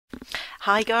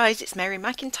Hi guys, it's Mary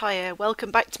McIntyre. Welcome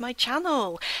back to my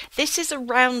channel. This is a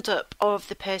roundup of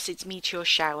the Perseids Meteor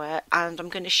Shower, and I'm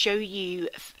going to show you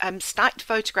stacked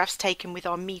photographs taken with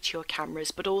our Meteor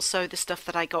cameras, but also the stuff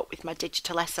that I got with my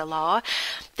digital SLR.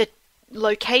 The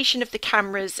location of the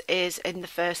cameras is in the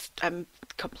first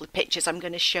couple of pictures I'm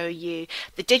going to show you.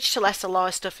 The digital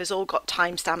SLR stuff has all got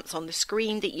timestamps on the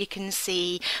screen that you can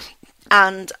see.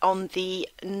 And on the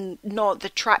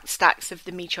track stacks of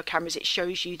the Meteor cameras, it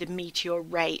shows you the meteor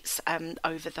rates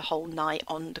over the whole night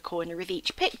on the corner of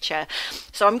each picture.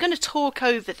 So I'm going to talk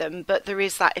over them, but there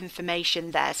is that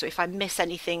information there. So if I miss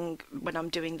anything when I'm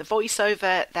doing the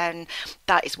voiceover, then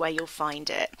that is where you'll find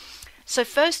it. So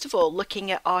first of all,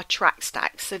 looking at our track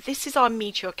stacks. So this is our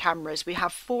Meteor cameras. We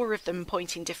have 4 of them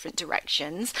pointing different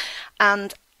directions,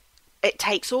 and it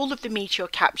takes all of the meteor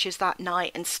captures that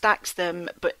night and stacks them,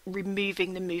 but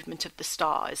removing the movement of the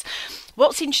stars.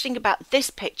 What's interesting about this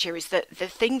picture is that the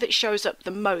thing that shows up the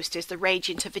most is the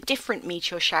radiant of a different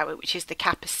meteor shower, which is the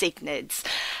Kappa Cygnids.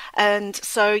 And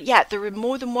so, yeah, there are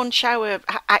more than one shower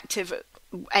active at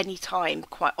any time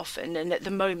quite often, and at the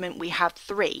moment we have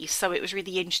 3, so it was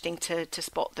really interesting to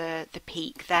spot the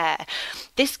peak there.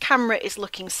 This camera is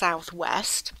looking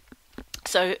southwest.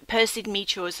 So Perseid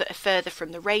meteors that are further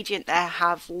from the radiant there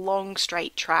have long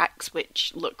straight tracks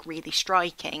which look really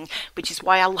striking, which is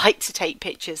why I like to take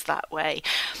pictures that way.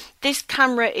 This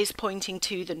camera is pointing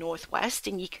to the northwest,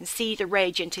 and you can see the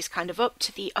radiant is kind of up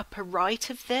to the upper right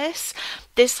of this.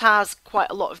 This has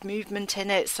quite a lot of movement in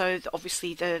it, so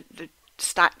obviously the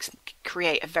stacks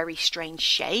create a very strange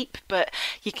shape, but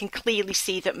you can clearly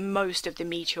see that most of the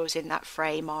meteors in that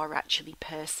frame are actually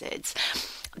Perseids.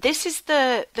 This is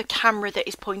the camera that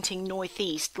is pointing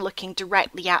northeast, looking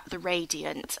directly at the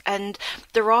radiant, and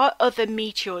there are other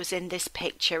meteors in this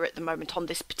picture at the moment on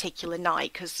this particular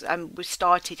night, because we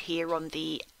started here on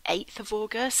the 8th of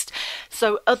August,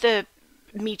 so other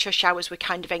meteor showers were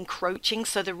kind of encroaching,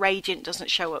 so the radiant doesn't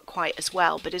show up quite as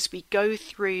well, but as we go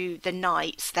through the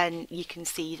nights, then you can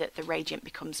see that the radiant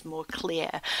becomes more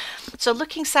clear. So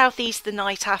looking southeast the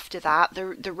night after that,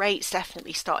 the rates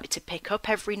definitely started to pick up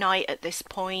every night at this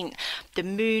point. The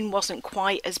moon wasn't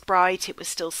quite as bright, it was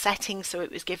still setting, so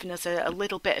it was giving us a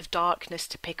little bit of darkness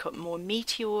to pick up more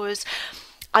meteors.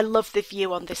 I love the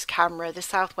view on this camera. The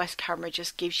southwest camera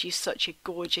just gives you such a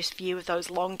gorgeous view of those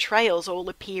long trails all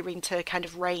appearing to kind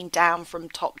of rain down from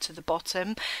top to the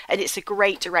bottom, and it's a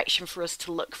great direction for us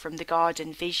to look from the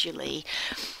garden visually.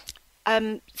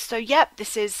 So yeah,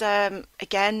 this is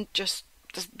again just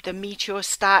the meteor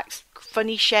stacks,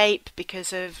 funny shape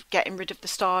because of getting rid of the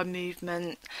star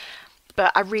movement.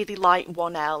 But I really like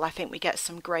 1L. I think we get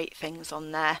some great things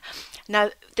on there.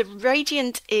 Now, the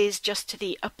radiant is just to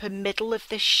the upper middle of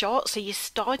this shot, so you're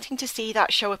starting to see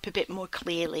that show up a bit more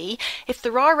clearly. If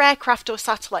there are aircraft or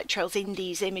satellite trails in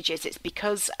these images, it's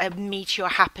because a meteor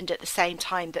happened at the same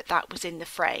time that was in the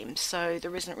frame, so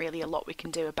there isn't really a lot we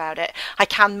can do about it. I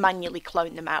can manually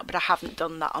clone them out, but I haven't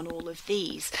done that on all of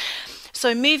these.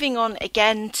 So moving on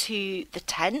again to the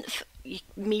 10th,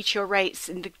 meteor rates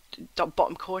in the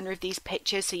bottom corner of these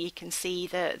pictures, so you can see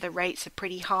the rates are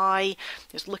pretty high.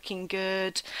 It's looking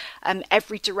good.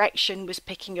 Every direction was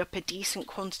picking up a decent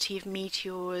quantity of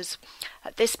meteors.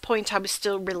 At this point I was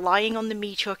still relying on the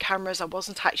meteor cameras. I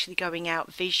wasn't actually going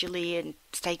out visually and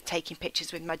taking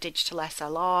pictures with my digital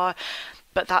SLR,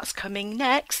 but that's coming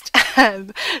next. So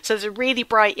there's a really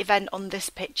bright event on this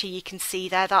picture. You can see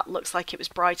there that looks like it was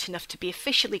bright enough to be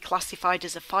officially classified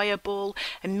as a fireball.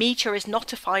 A meteor is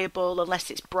not a fireball unless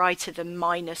it's brighter than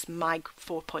minus mag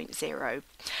 4.0.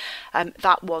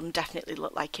 That one definitely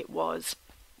looked like it was.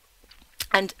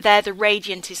 And there the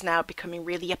radiant is now becoming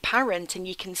really apparent, and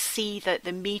you can see that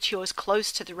the meteors close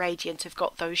to the radiant have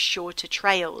got those shorter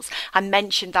trails. I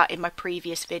mentioned that in my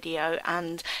previous video,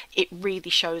 and it really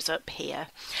shows up here.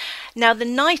 Now the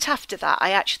night after that,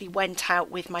 I actually went out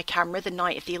with my camera, the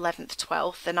night of the 11th,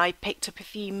 12th, and I picked up a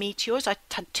few meteors. I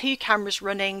had 2 cameras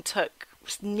running, took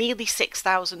nearly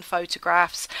 6,000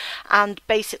 photographs, and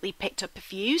basically picked up a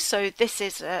few. So this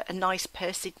is a nice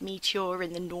Perseid meteor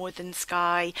in the northern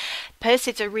sky.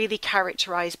 Perseids are really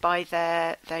characterized by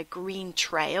their green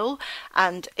trail,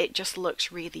 and it just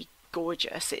looks really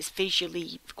gorgeous. It's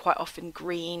visually quite often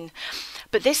green,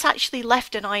 but this actually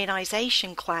left an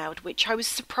ionization cloud, which I was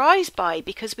surprised by,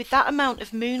 because with that amount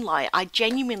of moonlight I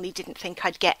genuinely didn't think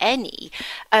I'd get any.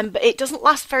 But it doesn't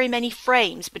last very many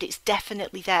frames, but it's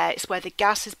definitely there. It's where the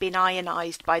gas has been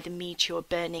ionized by the meteor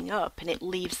burning up, and it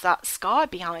leaves that scar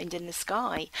behind in the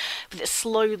sky that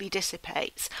slowly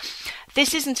dissipates.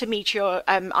 This isn't a meteor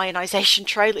ionization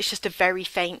trail, it's just a very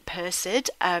faint Perseid,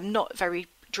 not very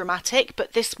dramatic,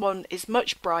 but this one is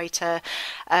much brighter.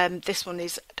 This one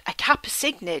is a Kappa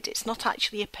Cygni. It's not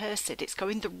actually a Perseid. It's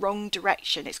going the wrong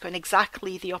direction. It's going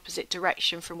exactly the opposite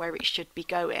direction from where it should be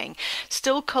going.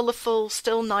 Still colourful,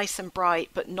 still nice and bright,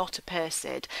 but not a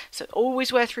Perseid. So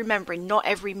always worth remembering, not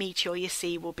every meteor you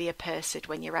see will be a Perseid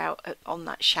when you're out on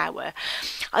that shower.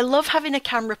 I love having a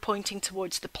camera pointing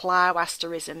towards the Plough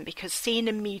asterism, because seeing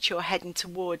a meteor heading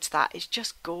towards that is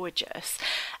just gorgeous.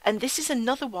 And this is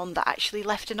another one that actually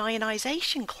left an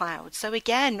ionization cloud. So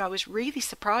again, I was really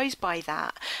surprised by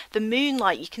that. The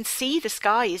moonlight, you can see the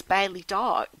sky is barely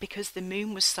dark because the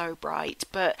moon was so bright,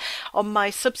 but on my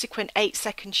subsequent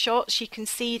 8-second shots you can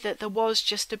see that there was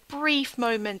just a brief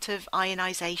moment of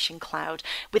ionization cloud.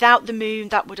 Without the moon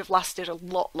that would have lasted a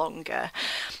lot longer.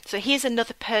 So here's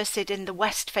another Perseid in the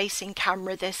west facing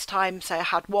camera this time. So I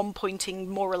had one pointing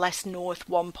more or less north,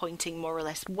 one pointing more or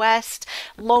less west.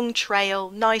 Long trail,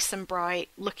 nice and bright,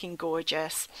 looking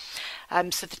gorgeous.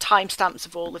 So the timestamps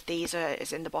of all of these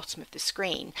is in the bottom of the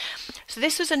screen. So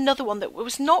this was another one that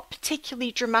was not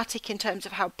particularly dramatic in terms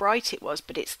of how bright it was,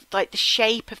 but it's like the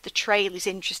shape of the trail is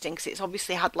interesting because it's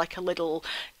obviously had like a little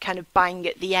kind of bang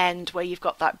at the end where you've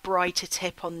got that brighter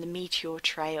tip on the meteor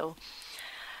trail.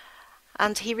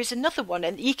 And here is another one,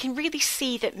 and you can really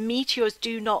see that meteors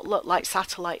do not look like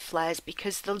satellite flares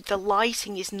because the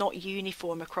lighting is not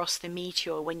uniform across the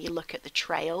meteor when you look at the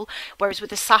trail, whereas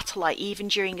with a satellite, even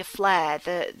during a flare,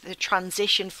 the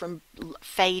transition from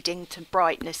fading to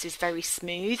brightness is very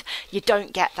smooth. You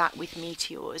don't get that with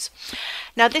meteors.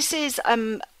 Now this is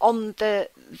on the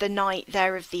night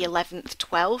there of the 11th,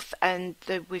 12th, and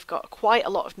we've got quite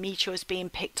a lot of meteors being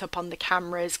picked up on the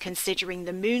cameras considering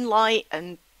the moonlight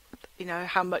and you know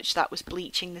how much that was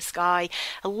bleaching the sky.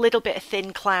 A little bit of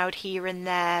thin cloud here and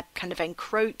there kind of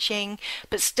encroaching,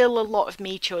 but still a lot of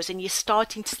meteors, and you're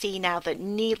starting to see now that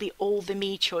nearly all the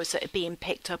meteors that are being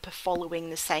picked up are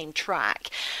following the same track.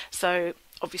 So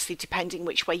obviously depending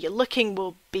which way you're looking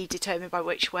will be determined by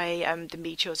which way the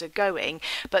meteors are going,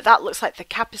 but that looks like the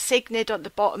Kappa Cygni at the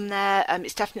bottom there.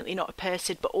 It's definitely not a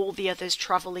Perseid, but all the others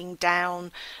travelling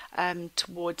down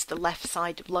towards the left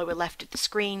side, lower left of the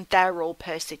screen, they're all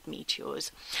Perseid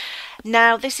meteors.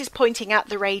 Now this is pointing at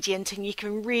the radiant, and you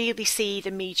can really see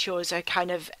the meteors are kind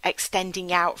of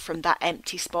extending out from that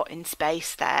empty spot in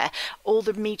space there. All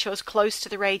the meteors close to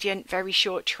the radiant, very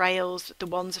short trails. The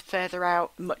ones further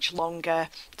out, much longer.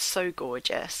 So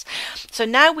gorgeous. So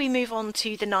now we move on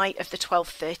to the night of the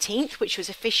 12th, 13th, which was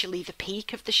officially the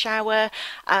peak of the shower,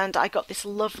 and I got this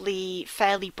lovely,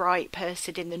 fairly bright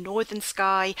Perseid in the northern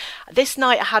sky. This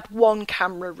night I had one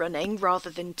camera running rather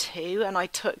than two, and I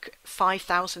took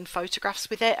 5,000 photographs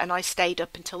with it, and I stayed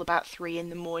up until about 3 in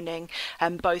the morning,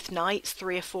 both nights,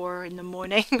 3 or 4 in the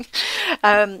morning.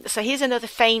 So here's another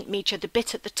faint meteor, the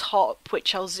bit at the top,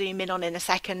 which I'll zoom in on in a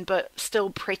second, but still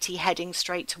pretty, heading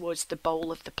straight towards the bowl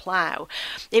of the Plough.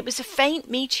 It was a faint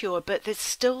meteor, but there's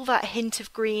still that hint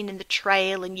of green in the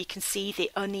trail, and you can see the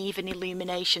uneven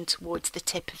illumination towards the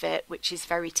tip of it, which is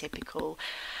very typical.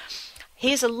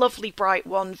 Here's a lovely bright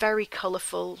one, very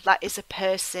colourful. That is a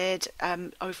Perseid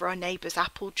over our neighbour's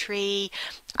apple tree.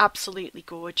 Absolutely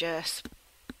gorgeous.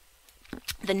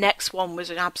 The next one was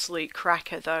an absolute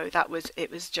cracker though.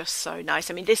 It was just so nice.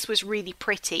 I mean, this was really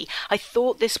pretty. I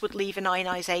thought this would leave an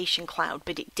ionization cloud,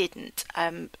 but it didn't.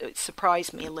 It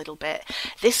surprised me a little bit.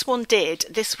 This one did.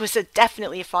 This was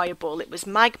definitely a fireball. It was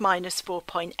mag minus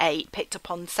 4.8, picked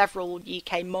up on several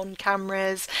UK Mon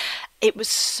cameras. It was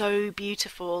so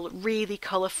beautiful, really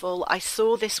colourful. I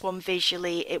saw this one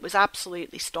visually. It was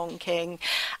absolutely stonking.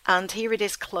 And here it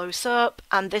is close up.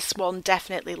 And this one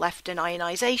definitely left an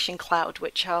ionization cloud,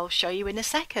 which I'll show you in a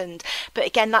second. But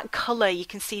again, that colour, you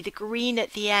can see the green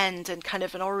at the end and kind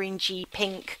of an orangey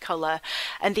pink colour.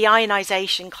 And the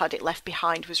ionization cloud it left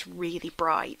behind was really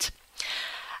bright.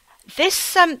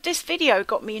 This video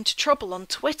got me into trouble on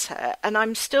Twitter, and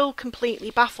I'm still completely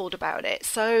baffled about it.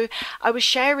 So I was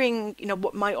sharing,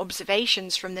 what my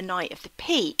observations from the night of the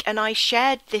peak, and I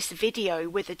shared this video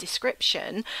with a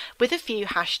description with a few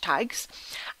hashtags,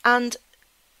 and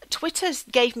Twitter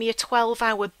gave me a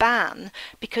 12-hour ban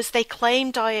because they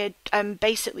claimed I had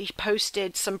basically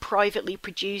posted some privately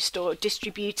produced or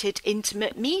distributed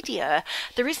intimate media.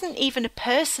 There isn't even a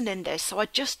person in this, so I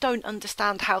just don't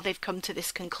understand how they've come to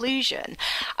this conclusion.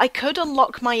 I could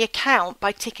unlock my account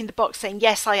by ticking the box saying,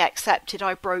 yes, I accepted,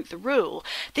 I broke the rule.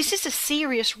 This is a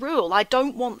serious rule. I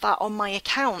don't want that on my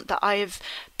account, that I have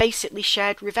basically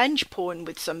shared revenge porn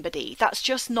with somebody. That's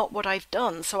just not what I've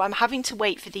done. So I'm having to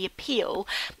wait for the appeal.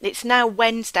 It's now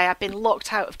Wednesday. I've been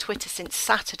locked out of Twitter since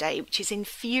Saturday, which is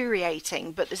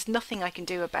infuriating, but there's nothing I can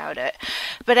do about it.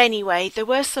 But anyway, there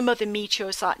were some other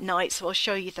meteors that night, so I'll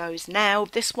show you those now.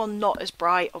 This one not as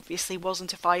bright, obviously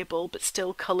wasn't a fireball, but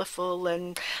still colourful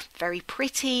and very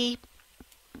pretty.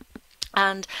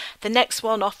 And the next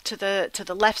one off to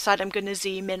the left side, I'm going to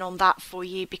zoom in on that for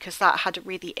you because that had a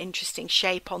really interesting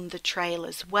shape on the trail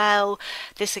as well.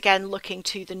 This again looking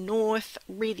to the north,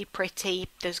 really pretty.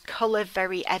 There's colour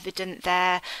very evident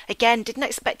there. Again, didn't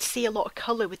expect to see a lot of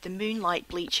colour with the moonlight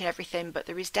bleach and everything, but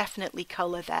there is definitely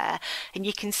colour there. And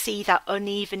you can see that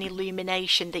uneven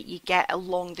illumination that you get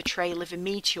along the trail of a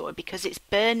meteor because it's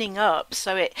burning up,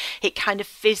 so it kind of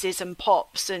fizzes and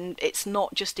pops, and it's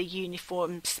not just a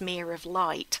uniform smear of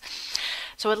light.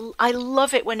 So I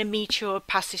love it when a meteor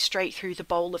passes straight through the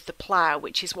bowl of the plough,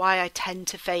 which is why I tend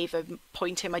to favour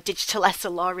pointing my digital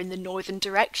SLR in the northern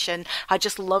direction. I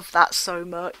just love that so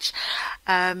much.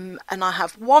 And I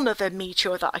have one other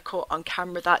meteor that I caught on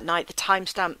camera that night. The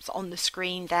timestamp's on the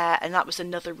screen there, and that was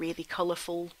another really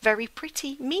colourful, very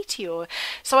pretty meteor.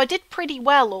 So I did pretty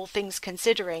well, all things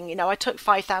considering. You know, I took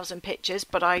 5,000 pictures,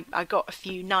 but I got a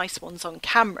few nice ones on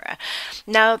camera.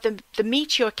 Now, the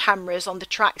meteor cameras on the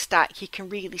track stack, you can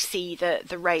really see that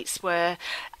the rates were,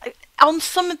 on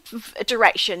some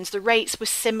directions, the rates were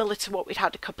similar to what we'd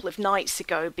had a couple of nights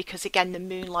ago because, again, the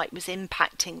moonlight was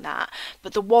impacting that.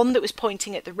 But the one that was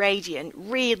pointing at the radiant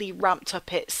really ramped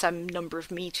up its number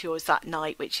of meteors that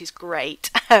night, which is great.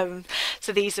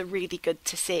 So these are really good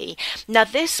to see. Now,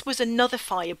 this was another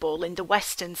fireball in the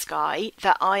western sky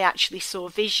that I actually saw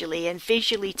visually, and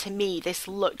visually to me this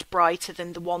looked brighter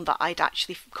than the one that I'd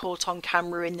actually caught on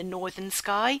camera in the northern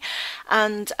sky.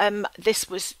 And this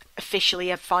was officially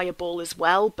a fireball as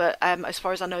well, but as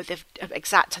far as I know, the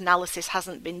exact analysis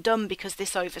hasn't been done because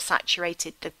this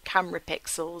oversaturated the camera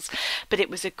pixels, but it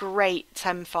was a great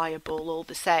fireball all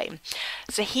the same.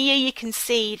 So here you can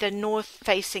see the north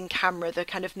facing camera, the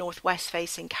kind of northwest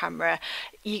facing camera.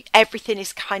 Everything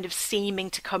is kind of seeming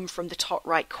to come from the top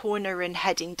right corner and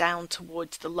heading down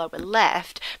towards the lower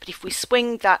left, but if we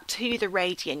swing that to the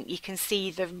radiant, you can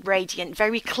see the radiant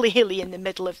very clearly in the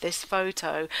middle of this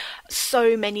photo.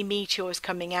 So many meteors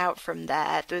coming out from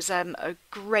there. There's a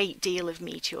great deal of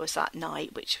meteors that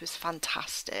night, which was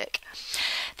fantastic.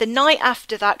 The night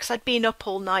after that, because I'd been up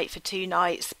all night for 2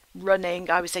 nights running,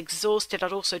 I was exhausted.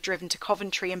 I'd also driven to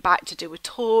Coventry and back to do a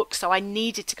talk, so I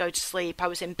needed to go to sleep. I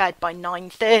was in bed by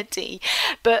 9:30,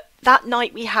 but that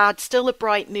night we had still a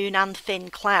bright moon and thin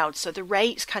clouds, so the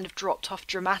rates kind of dropped off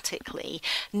dramatically.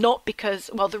 Not because,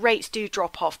 well, the rates do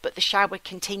drop off, but the shower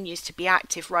continues to be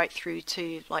active right through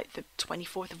to like the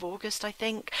 24th of August, I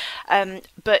think.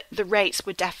 But the rates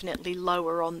were definitely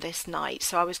lower on this night,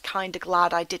 so I was kind of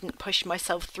glad I didn't push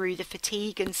myself through the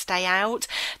fatigue and stay out.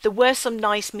 There were some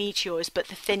nice meteors, but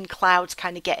the thin clouds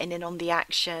kind of getting in on the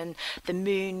action. The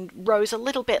moon rose a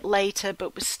little bit later,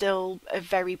 but was still a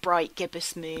very bright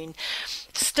gibbous moon.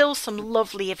 Still some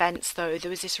lovely events though. There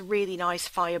was this really nice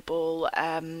fireball,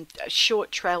 a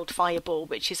short-trailed fireball,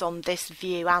 which is on this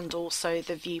view and also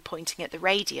the view pointing at the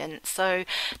radiant. So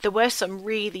there were some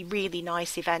really, really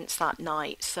nice events that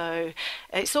night. So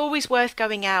it's always worth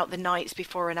going out the nights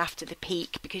before and after the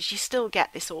peak because you still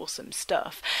get this awesome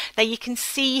stuff. Now you can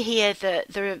see here that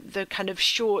the kind of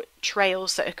short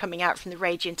trails that are coming out from the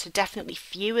radiant are definitely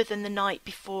fewer than the night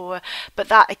before, but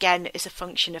that again is a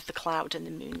function of the cloud and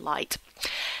the moonlight.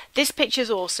 This picture's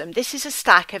awesome. This is a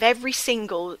stack of every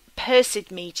single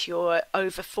Perseids meteor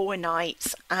over 4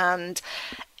 nights, and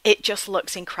it just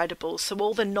looks incredible. So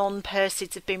all the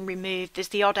non-Perseids have been removed. There's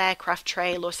the odd aircraft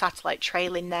trail or satellite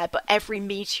trail in there, but every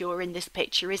meteor in this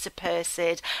picture is a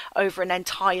Perseid over an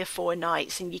entire 4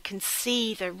 nights, and you can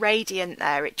see the radiant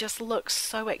there. It just looks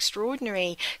so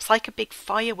extraordinary. It's like a big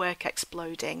firework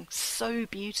exploding. So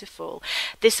beautiful.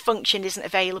 This function isn't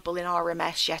available in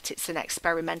RMS yet. It's an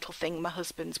experimental thing my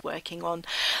husband's working on.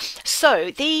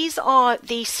 So these are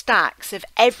the stacks of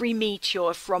every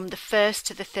meteor from the 1st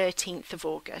to the 13th of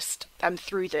August.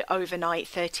 Through the overnight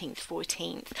 13th,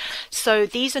 14th. So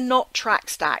these are not track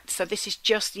stacked. So this is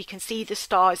just, you can see the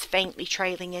stars faintly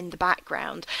trailing in the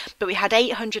background. But we had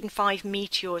 805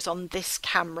 meteors on this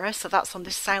camera. So that's on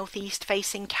the southeast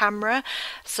facing camera.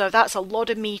 So that's a lot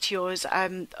of meteors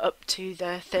up to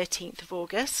the 13th of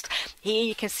August. Here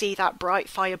you can see that bright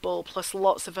fireball plus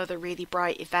lots of other really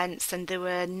bright events. And there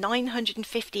were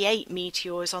 958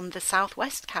 meteors on the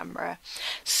southwest camera.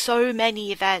 So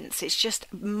many events. It's just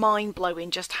mind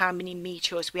mind-blowing just how many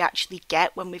meteors we actually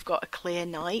get when we've got a clear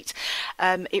night.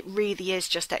 It really is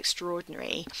just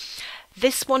extraordinary.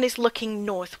 This one is looking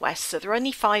northwest, so there are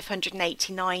only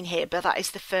 589 here, but that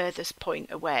is the furthest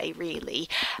point away, really.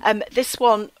 This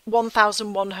one,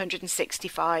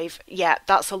 1,165. Yeah,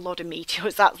 that's a lot of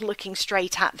meteors. That's looking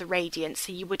straight at the radiant,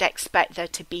 so you would expect there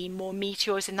to be more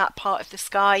meteors in that part of the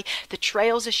sky. The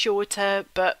trails are shorter,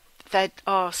 but there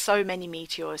are so many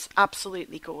meteors.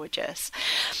 Absolutely gorgeous.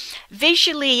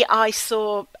 Visually, I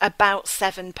saw about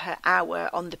 7 per hour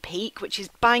on the peak, which is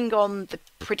bang on the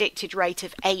predicted rate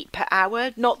of 8 per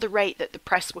hour, not the rate that the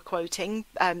press were quoting,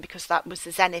 because that was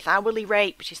the zenith hourly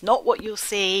rate, which is not what you'll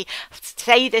see. I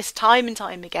say this time and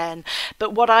time again,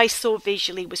 but what I saw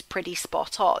visually was pretty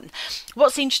spot on.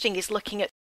 What's interesting is looking at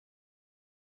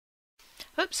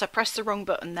Oops, I pressed the wrong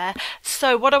button there.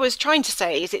 So what I was trying to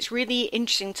say is it's really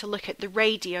interesting to look at the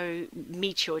radio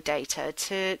meteor data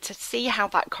to see how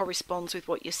that corresponds with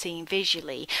what you're seeing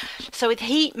visually. So the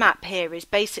heat map here is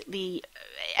basically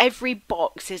every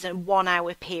box is a 1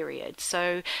 hour period.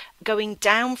 So going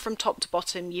down from top to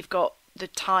bottom, you've got the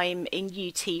time in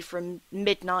UT from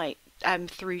midnight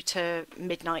through to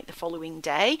midnight the following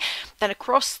day. Then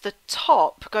across the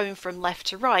top, going from left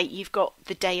to right, you've got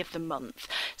the day of the month.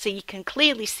 So you can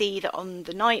clearly see that on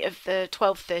the night of the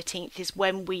 12th, 13th is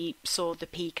when we saw the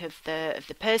peak of the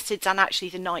Perseids, and actually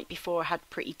the night before had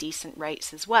pretty decent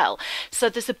rates as well. So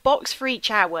there's a box for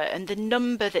each hour, and the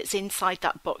number that's inside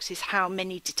that box is how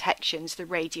many detections the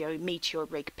radio meteor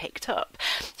rig picked up.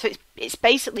 So it's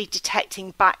basically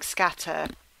detecting backscatter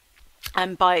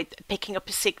by picking up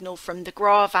a signal from the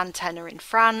Grave antenna in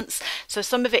France. So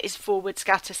some of it is forward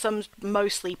scatter, some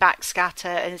mostly back scatter,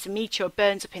 and as a meteor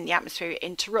burns up in the atmosphere, it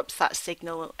interrupts that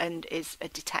signal and is a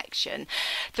detection.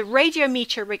 The radio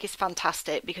meteor rig is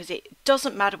fantastic because it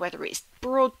doesn't matter whether it's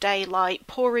broad daylight,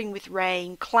 pouring with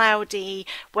rain, cloudy,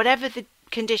 whatever the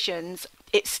conditions,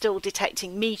 it's still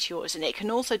detecting meteors, and it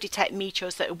can also detect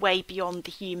meteors that are way beyond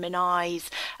the human eye's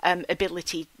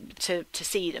ability to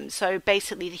see them. So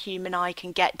basically the human eye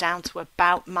can get down to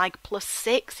about mag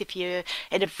 +6 if you're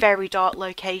in a very dark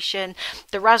location.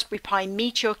 The Raspberry Pi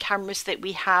meteor cameras that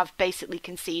we have basically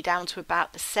can see down to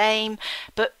about the same,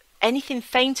 but anything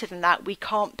fainter than that, we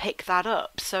can't pick that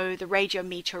up. So the radio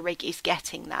meteor rig is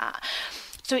getting that.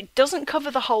 So it doesn't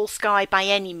cover the whole sky by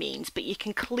any means, but you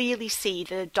can clearly see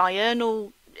the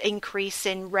diurnal increase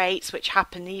in rates, which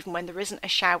happen even when there isn't a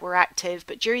shower active,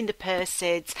 but during the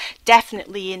Perseids,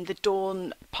 definitely in the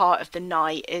dawn part of the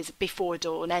night, is before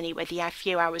dawn anyway, the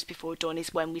few hours before dawn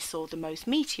is when we saw the most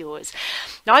meteors.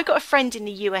 Now I got a friend in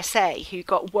the USA who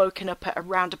got woken up at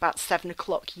around about 7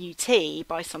 o'clock UT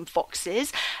by some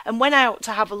foxes and went out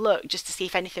to have a look just to see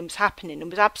if anything was happening, and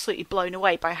was absolutely blown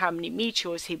away by how many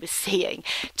meteors he was seeing.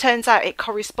 Turns out it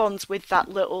corresponds with that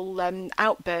little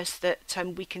outburst that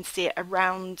we can see at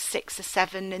around 6 or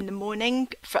 7 in the morning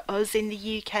for us in the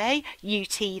UK,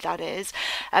 UT that is.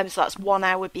 So that's 1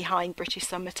 hour behind British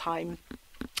summertime.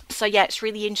 So yeah, it's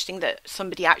really interesting that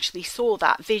somebody actually saw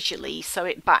that visually, so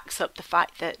it backs up the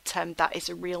fact that that is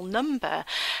a real number.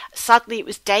 Sadly, it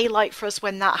was daylight for us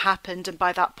when that happened, and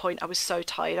by that point I was so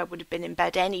tired I would have been in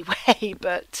bed anyway,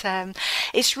 but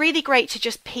it's really great to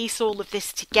just piece all of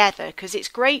this together, because it's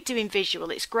great doing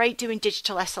visual, it's great doing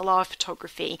digital SLR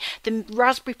photography. The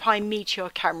Raspberry Pi Meteor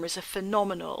cameras are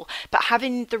phenomenal, but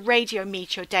having the radio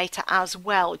meteor data as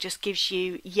well just gives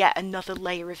you yet another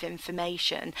layer of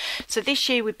information. So this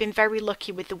year we've been very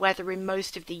lucky with the weather in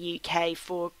most of the UK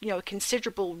for, you know, a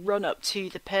considerable run up to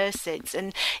the Perseids,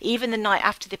 and even the night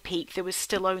after the peak there was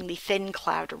still only thin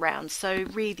cloud around. So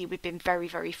really we've been very,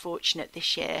 very fortunate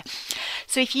this year.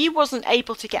 So if you wasn't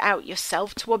able to get out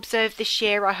yourself to observe this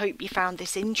year, I hope you found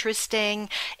this interesting.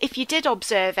 If you did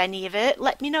observe any of it,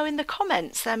 let me know in the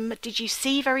comments. Did you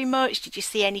see very much? Did you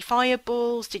see any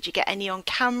fireballs? Did you get any on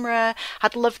camera?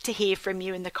 I'd love to hear from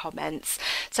you in the comments.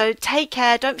 So take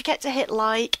care, don't forget to hit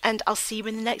like, and I'll see you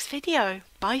in the next video.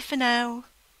 Bye for now.